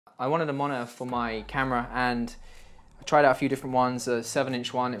I wanted a monitor for my camera, and I tried out a few different ones. A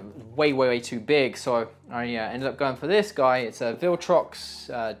 7-inch one, it was way too big, so I ended up going for this guy. It's a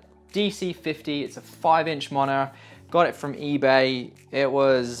Viltrox DC-50. It's a 5-inch monitor. Got it from eBay. It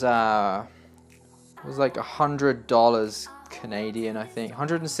was like $100 Canadian, I think.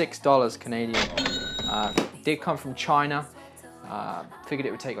 $106 Canadian. Did come from China. Figured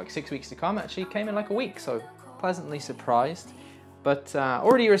it would take like 6 weeks to come. Actually came in like a week, so pleasantly surprised. But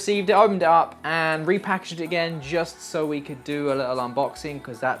already received it, opened it up, and repackaged it again just so we could do a little unboxing,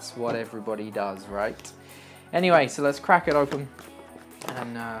 because that's what everybody does, right? Anyway, so let's crack it open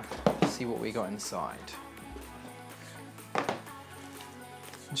and see what we got inside.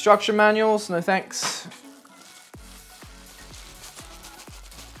 Instruction manuals, no thanks.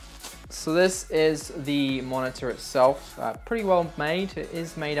 So this is the monitor itself, pretty well made. It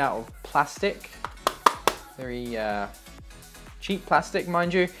is made out of plastic, very cheap plastic,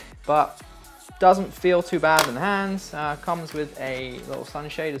 mind you, but doesn't feel too bad in the hands. Comes with a little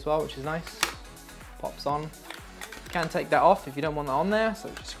sunshade as well, which is nice. Pops on. You can take that off if you don't want that on there, so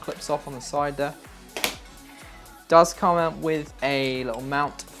it just clips off on the side there. Does come out with a little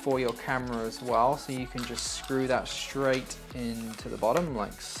mount for your camera as well, so you can just screw that straight into the bottom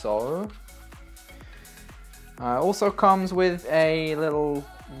like so. Also comes with a little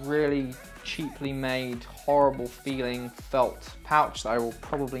really cheaply made, horrible feeling felt pouch that I will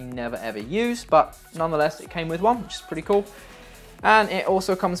probably never ever use, but nonetheless it came with one, which is pretty cool. And it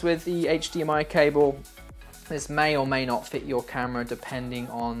also comes with the HDMI cable. This may or may not fit your camera depending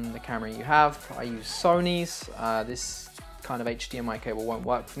on the camera you have. I use Sony's. This kind of HDMI cable won't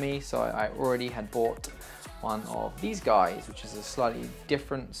work for me, so I already had bought one of these guys, which is a slightly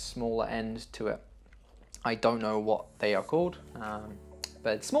different, smaller end to it. I don't know what they are called,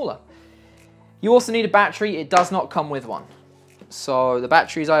 but it's smaller. You also need a battery. It does not come with one. So the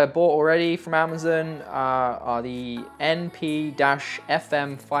batteries I have bought already from Amazon are the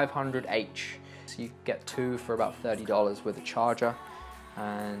NP-FM500H. So you get two for about $30 with a charger,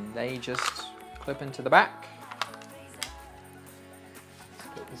 and they just clip into the back.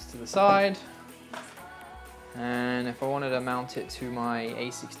 Put this to the side, and if I wanted to mount it to my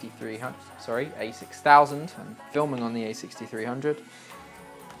A6000, I'm filming on the A6300.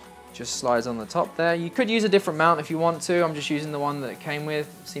 Just slides on the top there. You could use a different mount if you want to. I'm just using the one that it came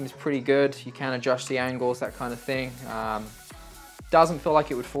with. Seems pretty good. You can adjust the angles, that kind of thing. Doesn't feel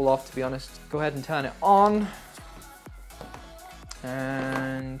like it would fall off, to be honest. Go ahead and turn it on.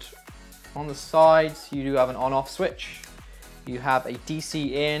 And on the sides, you do have an on-off switch. You have a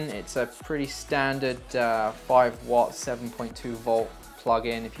DC in. It's a pretty standard 5 watt, 7.2 volt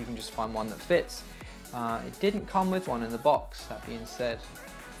plug-in, if you can just find one that fits. It didn't come with one in the box, that being said.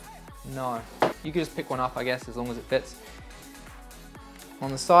 No, you can just pick one up, I guess, as long as it fits.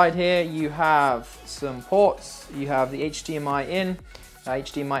 On the side here, you have some ports. You have the HDMI in,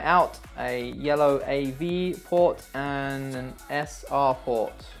 HDMI out, a yellow AV port, and an SR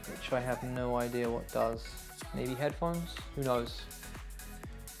port, which I have no idea what does. Maybe headphones? Who knows?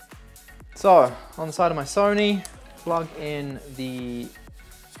 So, on the side of my Sony, plug in the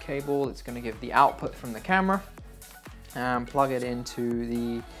cable that's going to give the output from the camera, and plug it into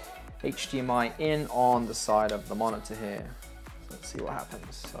the HDMI in on the side of the monitor here. Let's see what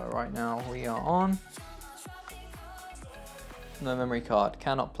happens. So right now we are on. No memory card,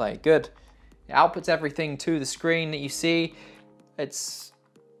 cannot play. Good. It outputs everything to the screen that you see. There's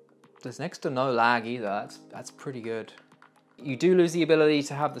next to no lag either. That's pretty good. You do lose the ability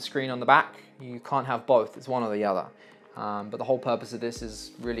to have the screen on the back. You can't have both. It's one or the other. But the whole purpose of this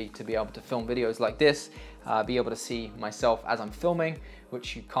is really to be able to film videos like this, be able to see myself as I'm filming,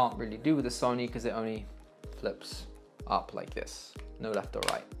 which you can't really do with the Sony because it only flips up like this, no left or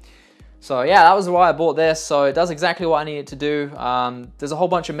right. So yeah, that was why I bought this. So it does exactly what I need it to do. There's a whole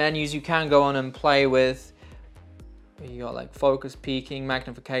bunch of menus you can go on and play with. You got like focus, peaking,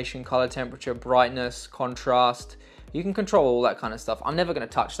 magnification, color temperature, brightness, contrast. You can control all that kind of stuff. I'm never going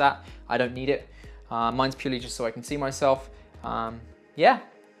to touch that. I don't need it. Mine's purely just so I can see myself. Yeah,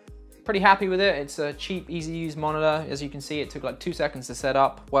 pretty happy with it. It's a cheap, easy to use monitor. As you can see, it took like 2 seconds to set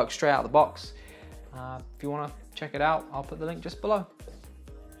up, works straight out of the box. If you want to check it out, I'll put the link just below.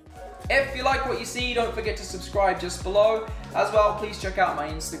 If you like what you see, don't forget to subscribe just below. As well, please check out my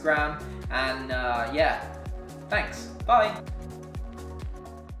Instagram. And yeah, thanks. Bye.